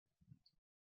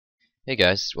Hey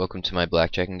guys, welcome to my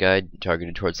blackjacking guide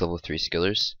targeted towards level 3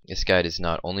 skillers. This guide is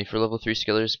not only for level 3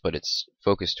 skillers, but it's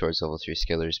focused towards level 3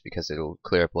 skillers because it'll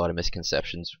clear up a lot of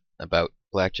misconceptions about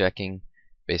blackjacking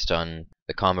based on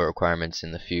the combat requirements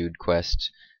in the Feud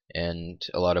quest and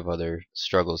a lot of other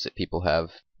struggles that people have.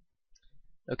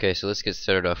 Okay, so let's get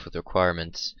started off with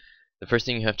requirements. The first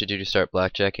thing you have to do to start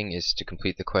blackjacking is to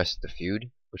complete the quest The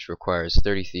Feud, which requires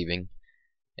 30 thieving,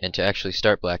 and to actually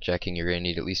start blackjacking you're going to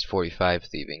need at least 45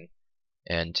 thieving.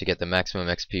 And to get the maximum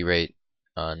XP rate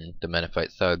on the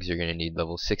Menophyte Thugs, you're going to need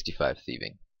level 65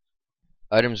 Thieving.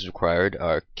 Items required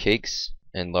are cakes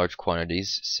in large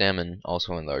quantities, salmon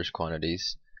also in large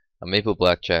quantities, a maple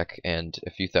blackjack, and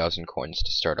a few thousand coins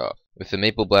to start off. With the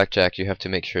maple blackjack, you have to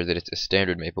make sure that it's a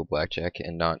standard maple blackjack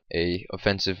and not a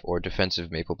offensive or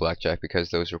defensive maple blackjack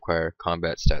because those require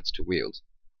combat stats to wield.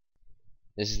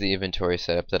 This is the inventory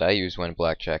setup that I use when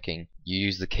blackjacking. You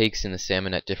use the cakes and the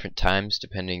salmon at different times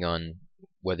depending on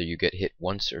whether you get hit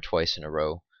once or twice in a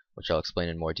row, which I'll explain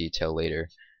in more detail later.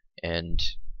 And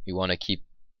you want to keep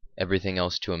everything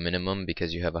else to a minimum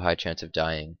because you have a high chance of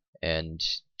dying, and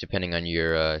depending on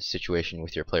your situation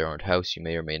with your player-owned house, you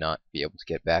may or may not be able to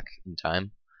get back in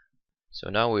time.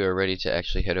 So now we are ready to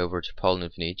actually head over to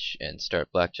Polnivnich and start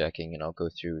blackjacking, and I'll go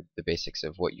through the basics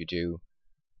of what you do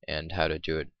and how to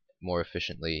do it more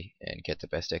efficiently and get the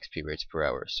best XP rates per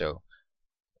hour. So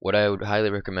what I would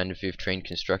highly recommend if you've trained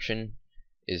construction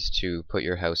is to put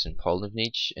your house in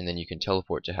Polnivnich, and then you can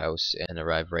teleport to house and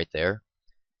arrive right there,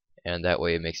 and that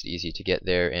way it makes it easy to get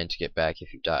there and to get back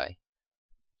if you die.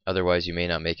 Otherwise you may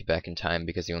not make it back in time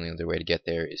because the only other way to get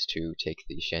there is to take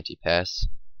the Shanty Pass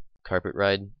carpet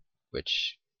ride,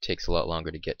 which takes a lot longer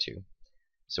to get to.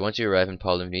 So once you arrive in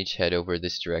Polnivnich, head over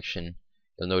this direction.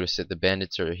 You'll notice that the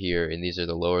bandits are here, and these are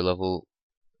the lower level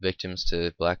victims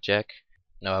to blackjack.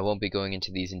 Now I won't be going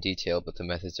into these in detail, but the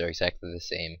methods are exactly the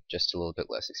same, just a little bit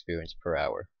less experience per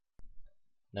hour.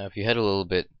 Now if you head a little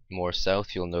bit more south,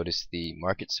 you'll notice the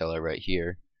market seller right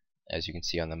here. As you can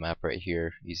see on the map right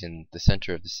here, he's in the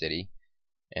center of the city,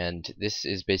 and this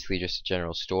is basically just a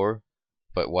general store,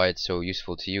 but why it's so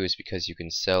useful to you is because you can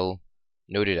sell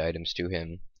noted items to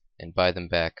him and buy them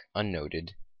back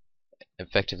unnoted,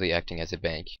 effectively acting as a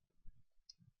bank.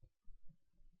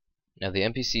 Now the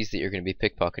NPCs that you're going to be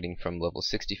pickpocketing from level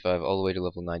 65 all the way to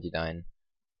level 99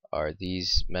 are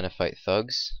these Menophyte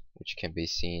Thugs, which can be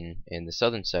seen in the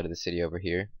southern side of the city over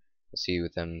here. You'll see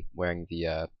with them wearing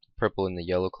the purple and the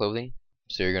yellow clothing.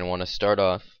 So you're going to want to start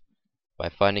off by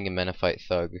finding a Menophyte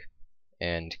Thug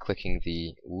and clicking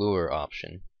the lure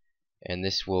option, and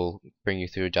this will bring you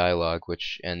through a dialogue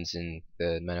which ends in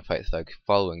the Menophyte Thug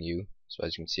following you. So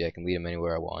as you can see, I can lead him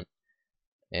anywhere I want,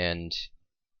 and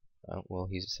well,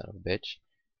 he's a son of a bitch.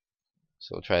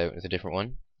 So we'll try it with a different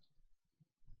one.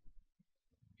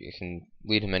 You can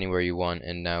lead him anywhere you want,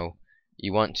 and now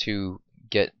you want to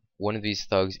get one of these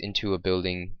thugs into a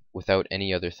building without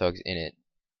any other thugs in it.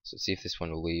 So let's see if this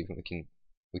one will leave.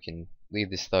 We can lead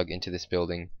this thug into this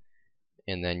building,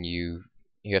 and then you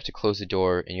have to close the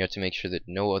door, and you have to make sure that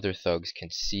no other thugs can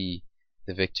see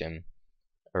the victim,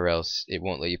 or else it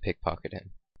won't let you pickpocket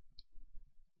him.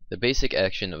 The basic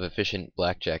action of efficient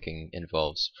blackjacking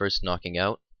involves first knocking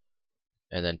out,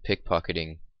 and then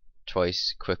pickpocketing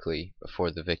twice quickly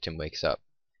before the victim wakes up.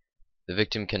 The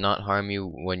victim cannot harm you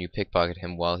when you pickpocket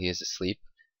him while he is asleep,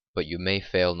 but you may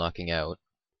fail knocking out,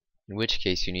 in which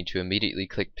case you need to immediately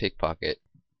click pickpocket,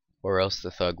 or else the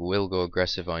thug will go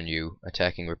aggressive on you,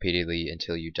 attacking repeatedly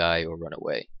until you die or run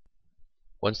away.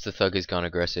 Once the thug has gone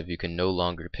aggressive, you can no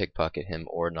longer pickpocket him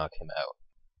or knock him out.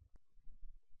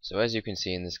 So as you can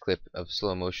see in this clip of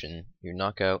slow motion, you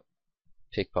knock out,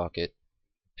 pickpocket,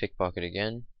 pickpocket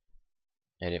again,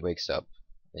 and it wakes up.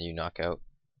 Then you knock out,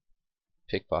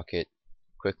 pickpocket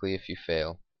quickly if you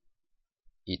fail,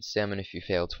 eat salmon if you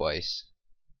fail twice,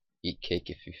 eat cake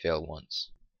if you fail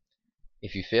once.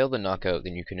 If you fail the knockout,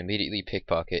 then you can immediately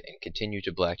pickpocket and continue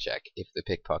to blackjack if the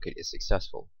pickpocket is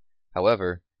successful.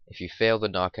 However, if you fail the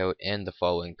knockout and the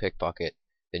following pickpocket,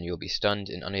 then you'll be stunned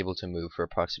and unable to move for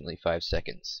approximately 5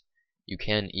 seconds. You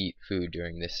can eat food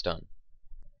during this stun.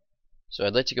 So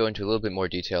I'd like to go into a little bit more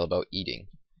detail about eating.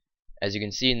 As you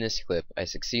can see in this clip, I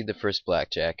succeed the first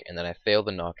blackjack, and then I fail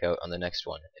the knockout on the next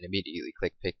one, and immediately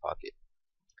click pickpocket.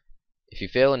 If you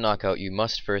fail a knockout, you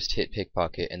must first hit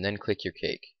pickpocket and then click your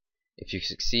cake. If you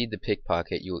succeed the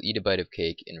pickpocket, you will eat a bite of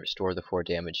cake and restore the 4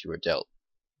 damage you were dealt.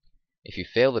 If you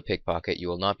fail the pickpocket, you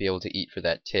will not be able to eat for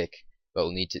that tick, but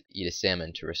will need to eat a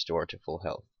salmon to restore to full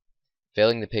health.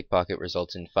 Failing the pickpocket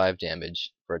results in 5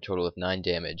 damage, for a total of 9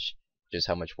 damage, which is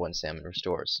how much 1 salmon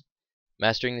restores.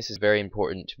 Mastering this is very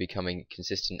important to becoming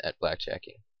consistent at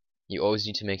blackjacking. You always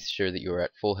need to make sure that you are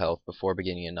at full health before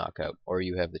beginning a knockout, or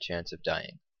you have the chance of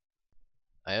dying.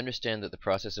 I understand that the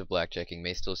process of blackjacking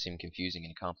may still seem confusing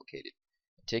and complicated.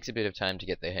 It takes a bit of time to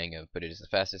get the hang of, but it is the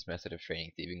fastest method of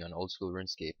training thieving on old school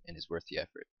RuneScape and is worth the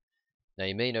effort. Now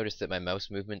you may notice that my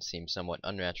mouse movement seems somewhat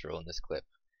unnatural in this clip.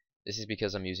 This is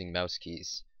because I'm using mouse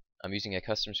keys. I'm using a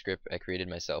custom script I created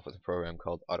myself with a program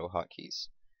called Auto Hotkeys.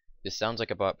 This sounds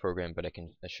like a bot program, but I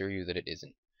can assure you that it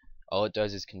isn't. All it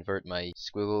does is convert my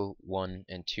squiggle 1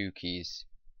 and 2 keys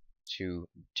to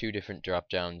two different drop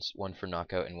downs, one for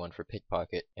knockout and one for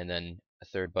pickpocket, and then a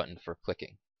third button for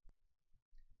clicking.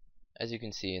 As you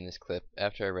can see in this clip,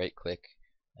 after I right click,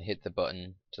 I hit the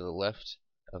button to the left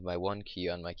of my 1 key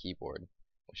on my keyboard,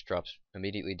 which drops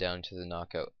immediately down to the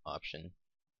knockout option.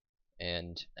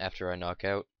 And after I knock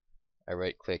out, I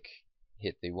right click,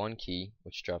 hit the 1 key,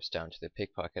 which drops down to the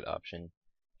pickpocket option,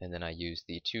 and then I use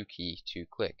the 2 key to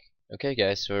click. Okay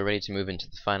guys, so we're ready to move into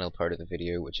the final part of the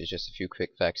video, which is just a few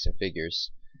quick facts and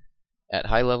figures. At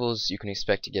high levels, you can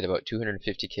expect to get about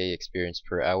 250k experience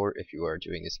per hour if you are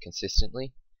doing this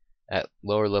consistently. At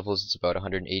lower levels, it's about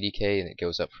 180k, and it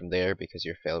goes up from there because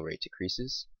your fail rate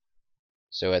decreases.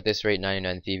 So at this rate,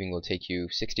 99 thieving will take you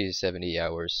 60 to 70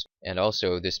 hours, and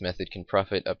also this method can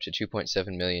profit up to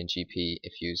 2.7 million GP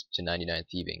if used to 99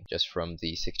 thieving, just from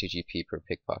the 60 GP per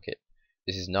pickpocket.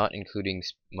 This is not including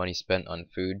money spent on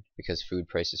food, because food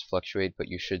prices fluctuate, but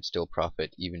you should still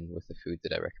profit even with the food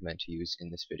that I recommend to use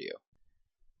in this video.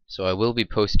 So I will be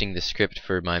posting the script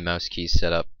for my mouse keys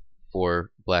setup for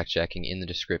blackjacking in the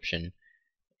description,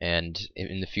 and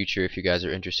in the future, if you guys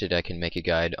are interested, I can make a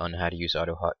guide on how to use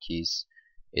auto hotkeys.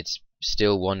 It's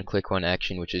still one click one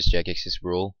action, which is Jagix's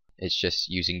rule. It's just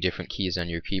using different keys on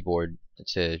your keyboard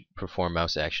to perform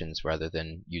mouse actions rather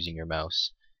than using your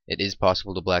mouse. It is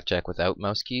possible to blackjack without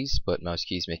mouse keys, but mouse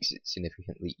keys makes it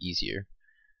significantly easier.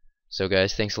 So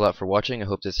guys, thanks a lot for watching. I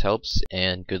hope this helps,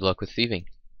 and good luck with thieving.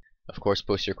 Of course,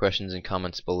 post your questions and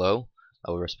comments below.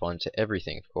 I will respond to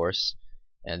everything, of course,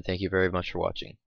 and thank you very much for watching.